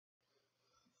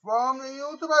From the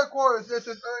YouTube headquarters, this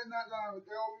is Nightline with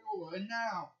Daryl Mueller. And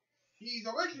now, he's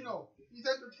original, he's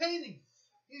entertaining,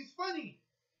 he's funny,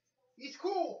 he's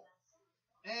cool,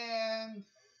 and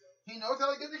he knows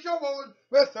how to get the show rolling.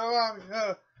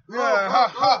 Mr.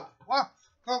 Welcome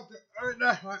to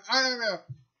Nightline. I am here.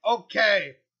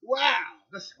 Okay, wow,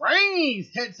 the rain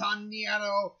hits on the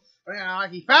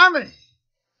Lucky family.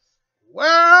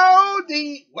 Well,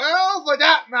 for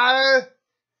that matter,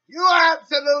 you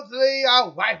absolutely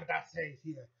are right with that saying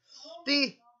here.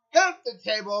 The head of the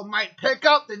table might pick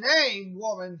up the name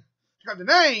woman, because the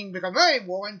name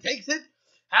woman takes it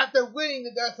after winning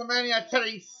the WrestleMania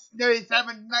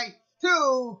 37 Night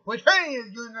 2, retaining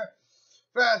his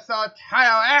Universal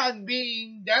title and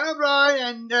being Daniel Bryan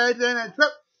and then a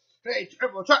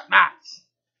triple threat match.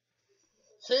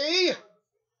 See,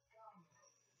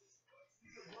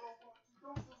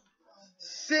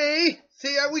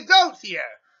 how we go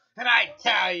here. And I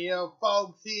tell you,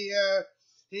 folks, here,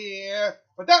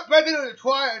 but that president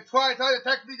try to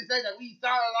text me to say that we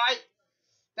sound alike.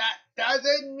 That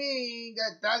doesn't mean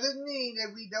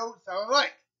that we don't sound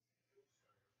alike.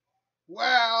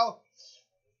 Well,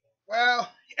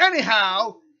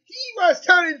 anyhow, he was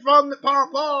turning from the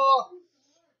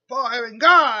Paul-having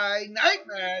guy,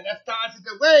 Nightmare, that started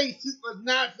to weigh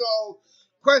supernatural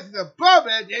questions above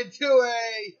it into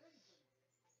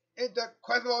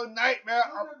questionable nightmare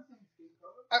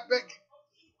of epic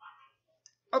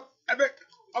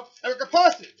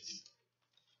proportions.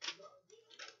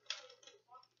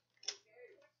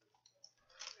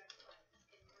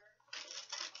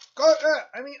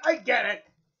 I get it.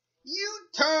 You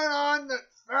turn on the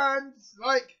fans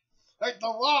like The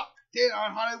Rock did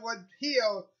on Hollywood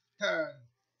heel turn,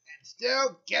 and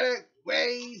still get it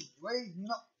ways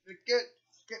not to get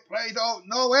plays out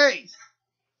no ways.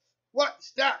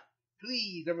 What's that?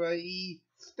 Please, everybody.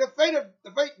 The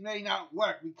fate may not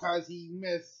work because he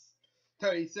missed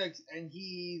 36 and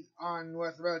he's on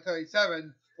WrestleMania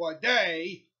 37 for a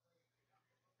day.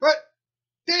 But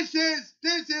this is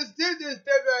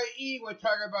WWE we're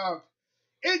talking about.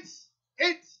 It's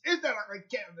not like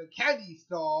getting the candy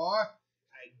store.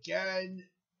 Again,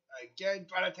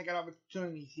 try to take an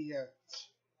opportunity here.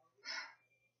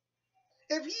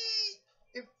 If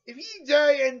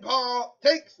EJ and Paul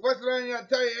takes WrestleMania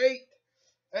 38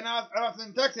 and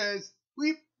Austin, Texas,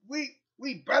 we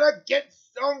better get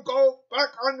Stone Cold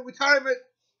back on retirement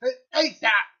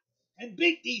ASAP and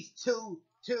beat these two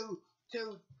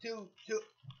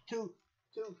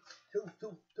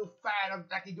fat of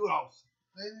Becky Doodles.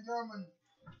 Ladies and gentlemen,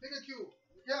 take a cue.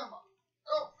 Camera.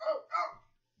 Oh.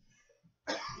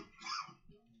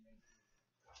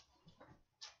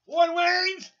 One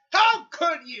Waynes, how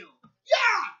could you?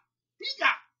 Yeah,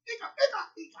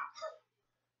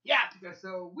 Yeah, because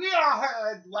so we all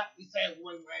heard what we said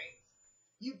one way.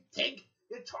 You think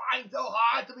you're trying so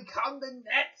hard to become the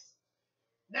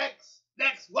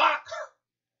next rock?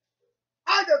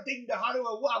 I don't think the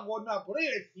Hollywood Walk will not believe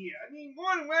it here. I mean,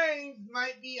 Warren Wayne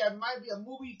might be a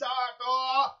movie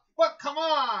star, but come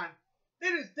on,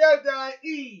 it is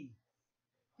WWE.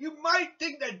 You might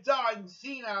think that John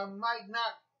Cena might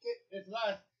not get his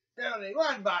last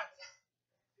 31, but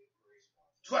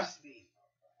trust me,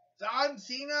 John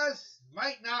Cena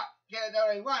might not get a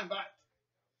 31, but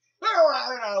we're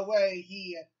on our way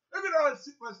here. Look at all the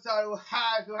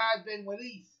superstars who has been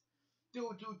released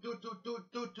due to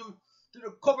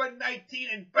the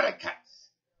COVID-19 and better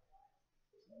cuts.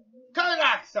 Kurt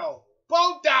Axel,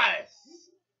 Bo Dallas,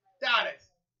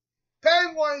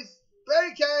 Penguins,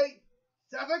 Billy Kay,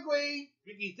 Seth Green,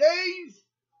 Ricky James,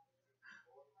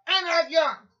 and Ed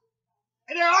Young.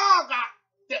 And they all got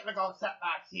difficult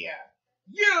setbacks here.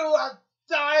 You have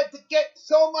started to get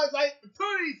so much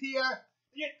opportunities here.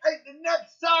 You take the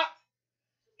next shot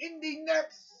in the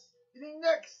next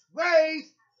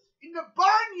race in the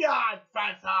Barnyard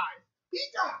franchise.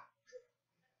 Pika!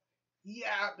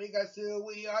 Yeah, because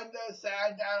we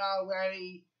understand that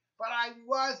already. But I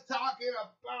was talking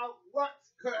about what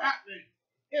could happen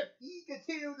if he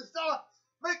continued to start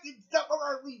making stuff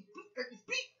like we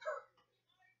speak.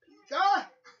 Pika?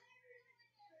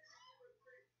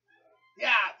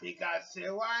 Yeah,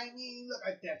 Pikachu. I mean, look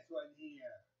at this one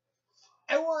here.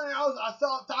 Everyone else I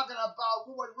saw talking about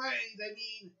Roman Reigns. I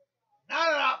mean, not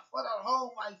enough for the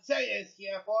home I say this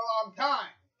here for a long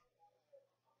time.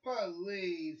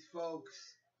 Please,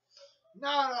 folks.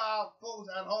 Not enough folks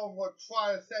at home will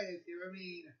try to say this here. I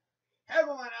mean,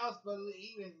 everyone else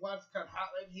believe in what could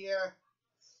happen here.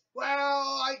 Well,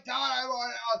 I thought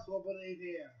everyone else will believe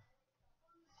here.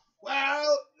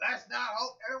 Well, let's not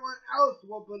hope everyone else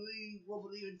will believe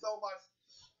in so much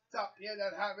stuff here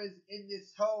that happens in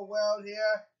this whole world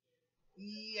here.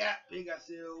 Yeah,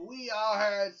 Pikachu, we all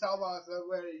heard so much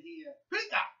already here.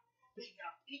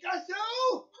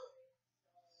 Pikachu!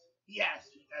 Yes,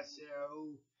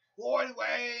 Pikachu. Lord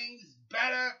Wayne's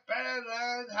better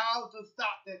learn how to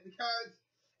stop this because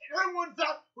if everyone's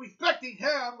not respecting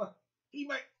him, he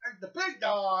might like the big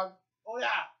dog. Oh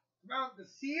yeah, remember the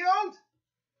shield?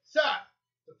 Sir,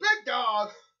 the big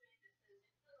dog.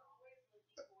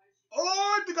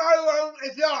 Oh, the guy alone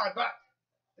is yard, but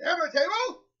the hammer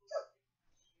table?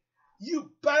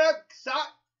 You better stop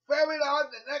ferrying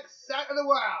on the next side of the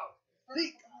world.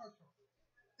 The,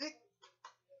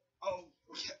 oh.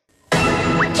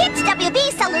 Kids WB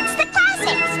salutes the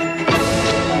classics.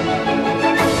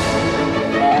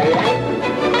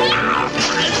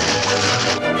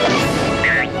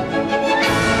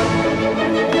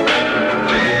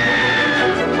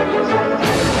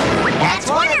 That's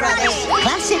Warner Brothers.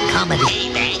 Classic comedy.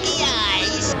 Hey, baggy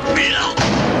eyes.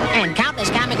 And countless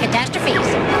comic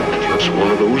catastrophes. It's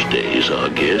one of those days, I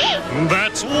guess.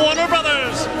 That's Warner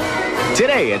Brothers.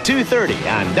 Today at 2:30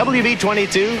 on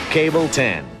WB22 Cable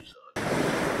 10.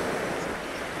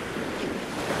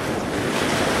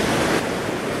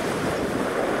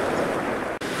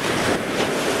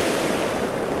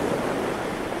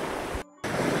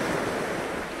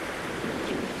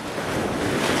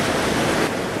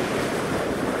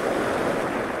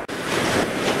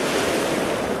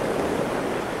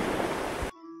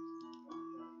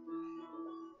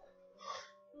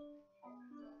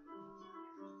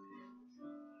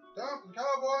 Dump and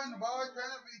Cowboy and the Boy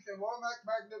Planet Beach and Womack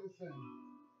Magnificent.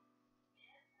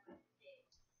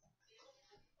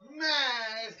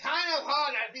 Man, it's kind of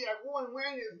hard. I think that Warren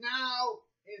Wayne is now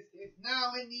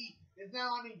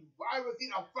on the driver's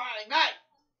seat on Friday night.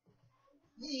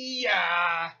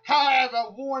 Yeah.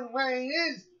 However, Warren Wayne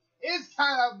is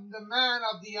kind of the man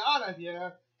of the honor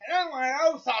here. And everyone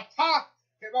else I talked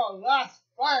about last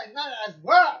Friday night as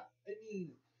well. I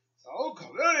mean, so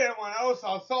clearly everyone else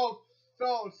are so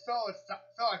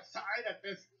excited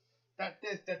that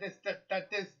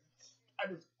this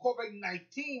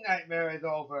COVID-19 nightmare is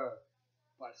over.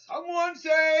 But someone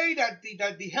say that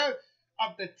the head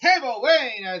of the table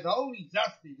Wayne has only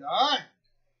just begun.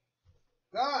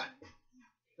 Done.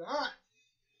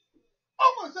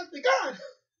 Almost just begun.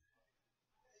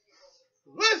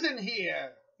 Listen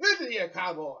here,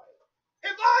 cowboy.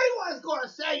 If I was going to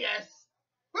say yes,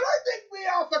 but I think we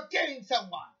are forgetting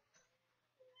someone.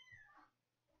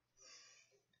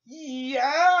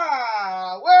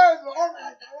 Yeah, where's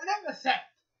Womack? Never said.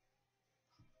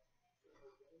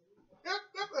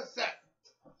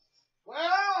 Well,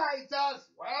 I just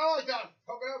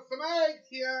cooking up some eggs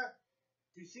here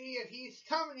to see if he's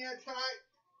coming here tonight.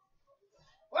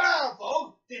 Well,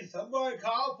 folks, did somebody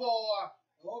call for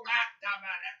Womack the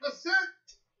Magnificent?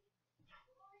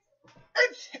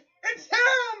 It's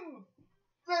him,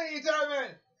 ladies and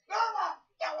gentlemen. Womack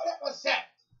the Magnificent.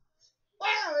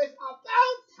 Well, it's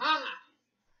about time.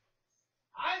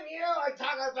 I'm here. I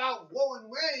talk about Warren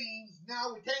Wayne's now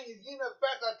retaining his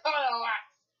Universal title at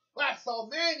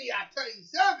WrestleMania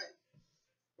 37.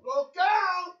 Look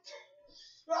out!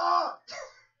 Stop!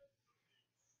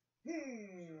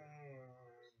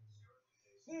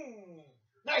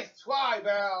 Nice try,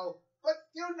 Bell, but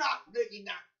you're not making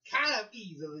that kind of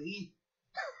easily.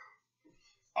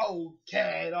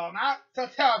 Okay, Domac, so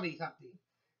tell me something.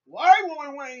 Why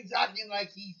Warren Wayne's acting like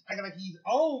he's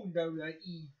owned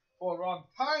WWE for a long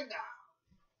time now?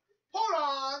 Hold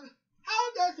on.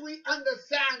 How does we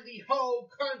understand the whole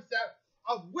concept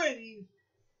of winning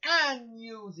and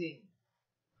losing?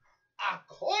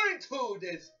 According to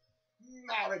this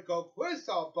magical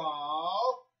crystal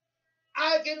ball,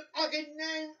 I can finally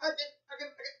name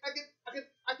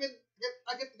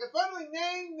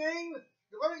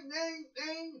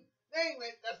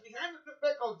it that's behind the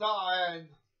crystal ball, and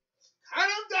kind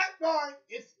of that point,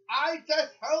 I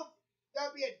just hope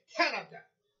there'll be a 10 of them.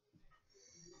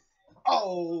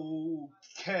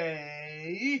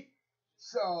 Okay.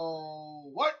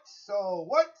 So what's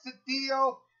the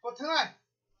deal for tonight?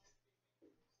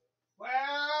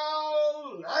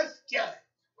 Well, let's get it.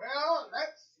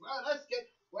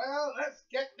 Let's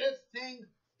get this thing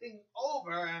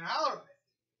over and out of it.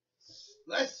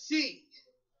 Let's see.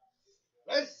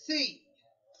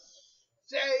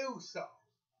 Jey Uso,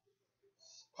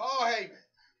 Paul Heyman,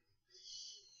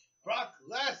 Brock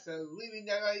Lesnar leaving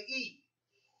WWE.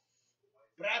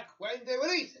 Back when they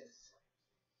releases.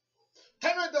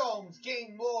 Thunderdome's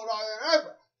gained more than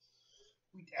ever.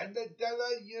 We ended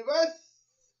the universe,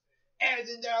 and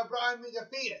in there Brian being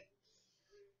defeated.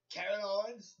 Kevin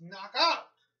Owens knock out.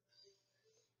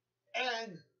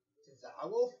 And Cesaro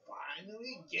will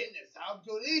finally get this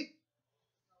opportunity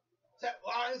Set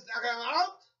Lines knock him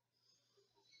out.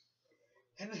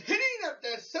 And hitting up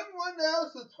there's someone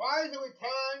else who tries to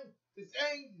return to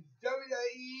saying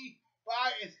WWE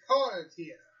by its corners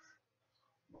here.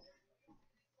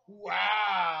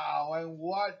 Wow, and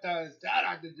what does that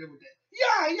have to do with it?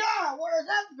 Yeah, what does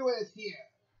that do with it here?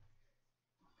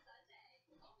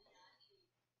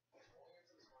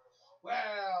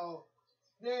 Well,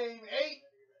 name eight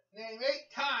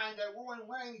times that Roman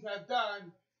Reigns have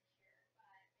done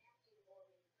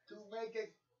to make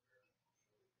it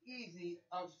easy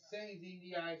of changing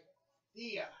the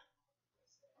idea.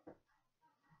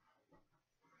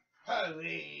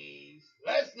 Please,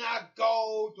 let's not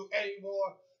go to any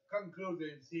more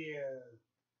conclusions here.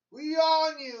 We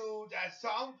all knew that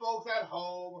some folks at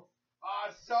home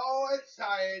are so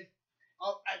excited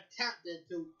of attempting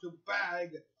to bag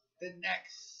the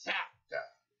next chapter.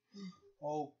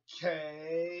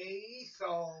 Okay, so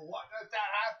what does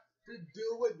that have to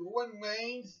do with Roman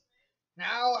Reigns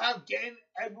now have gained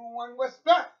everyone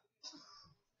respect?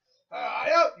 I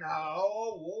don't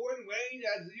know. Roman Reigns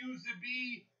as used to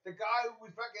be the guy who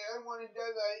respected everyone in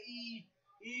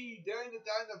WWE during the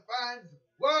time the fans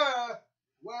were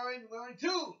wearing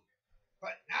too.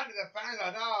 But now that the fans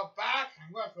are now back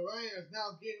and wrestling is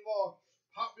now getting more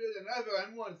popular than ever,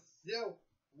 everyone's still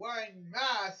wearing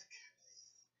masks.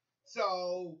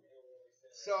 So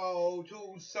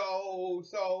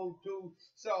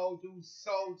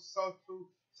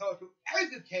to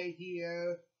educate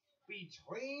here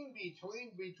between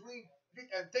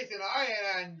Jason Iron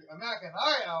and American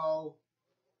Idol,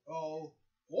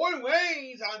 Roman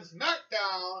Reigns on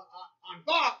SmackDown on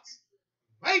Fox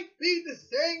might be the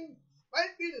same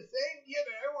year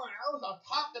that everyone else are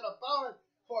talking about it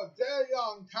for a very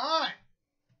long time.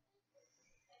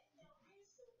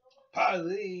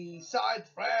 Please, Side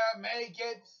Flair make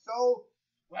it so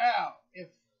well. If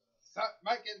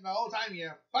make it the whole time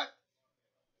here, but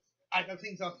I don't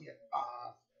think so here.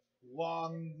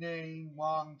 Wrong name,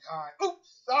 wrong time.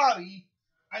 Oops, sorry.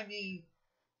 I mean,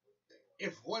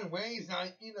 if Roman Reigns not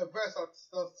in the best of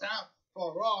sound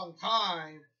for a long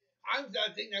time, I'm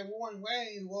just thinking that Roman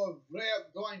Reigns will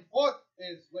live going forth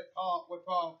is with Paul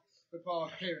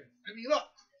Heyman. I mean,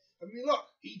 look,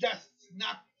 he just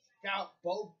knocked out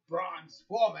both Braun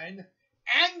Strowman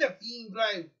and the Fiend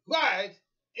Bray Wyatt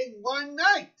in one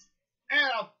night.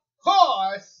 And of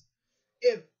course,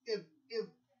 if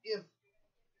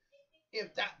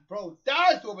that bro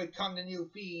does will become the new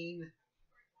Fiend,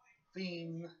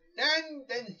 then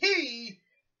he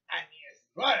and his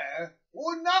brother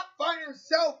will not find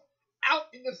himself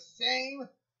out in the same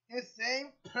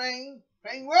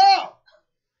playing world.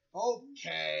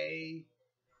 Okay.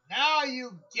 Now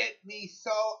you get me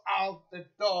so out the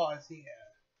doors here.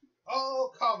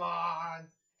 Oh, come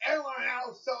on. Everyone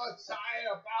else so excited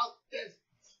about this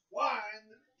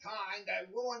one time that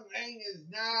Roman Reigns is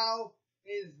now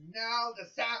the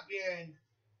champion.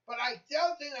 But I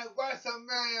still think that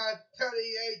WrestleMania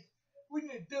 38, we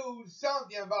need to do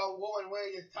something about Roman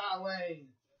Reigns' title reign.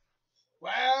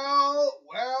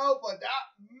 Well, but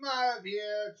that matter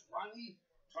here,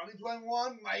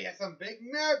 2021 might have some big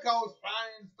miracles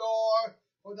planned in store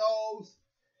for those.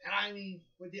 And I mean,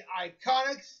 with the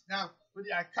Iconics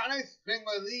being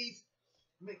released,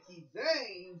 Mickey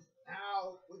James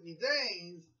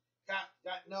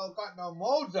got no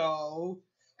mojo,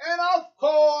 and of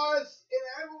course, in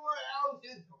everyone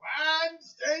else's grand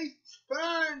state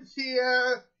fans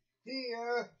here,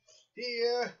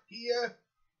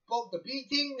 both the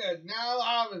beating and now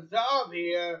I'm resolved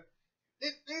here.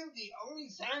 This is the only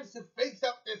chance to fix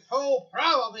up this whole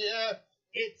problem here.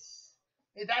 It's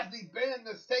actually been in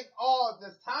the stake all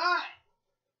this time.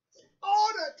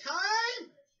 All the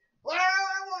time? Well,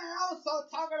 everyone else are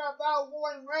talking about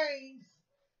Roman Reigns,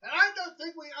 and I don't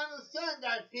think we understand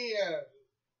that here.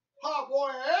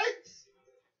 Hard-boiled eggs?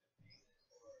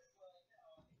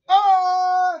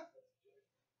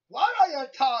 What are you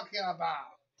talking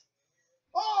about?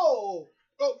 Oh,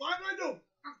 what do I do?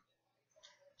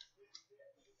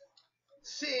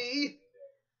 See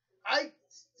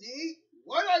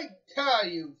what I tell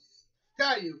you,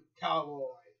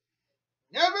 cowboy.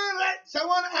 Never let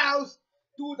someone else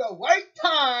do the right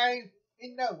time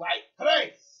in the right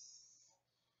place.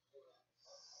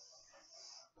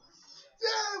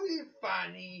 Very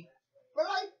funny, but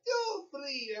I do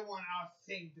believe everyone else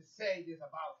seems to say this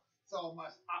about so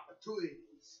much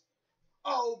opportunities.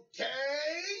 Okay,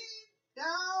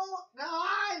 now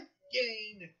I'm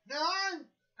gained. Now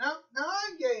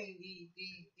I'm getting the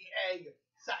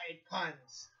egg-sided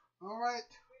puns. All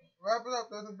right, wrap it up.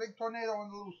 There's a big tornado on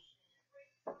the loose.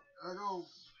 I go.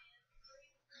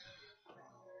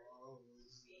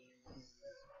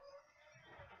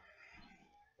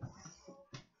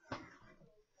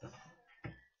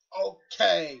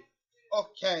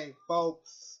 Okay,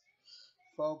 folks.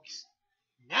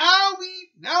 Now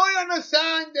we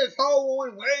understand this whole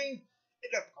one Wayne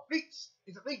is a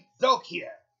complete joke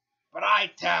here. But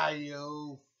I tell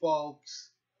you,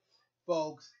 folks,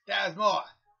 there's more.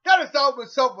 That is all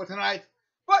for tonight.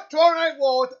 But tomorrow night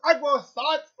we'll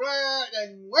start Flair,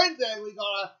 and Wednesday we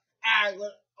gonna add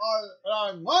with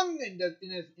our Mung in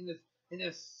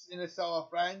this show,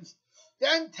 friends.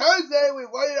 Then Thursday we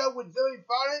wait up with Zoe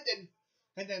Farland,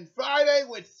 and then Friday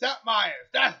with Seth Meyers.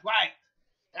 That's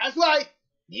right.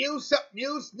 New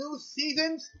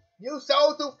seasons, new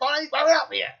shows to find right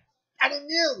up here. And the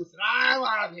news, and I'm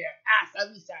out of here. As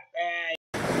we said,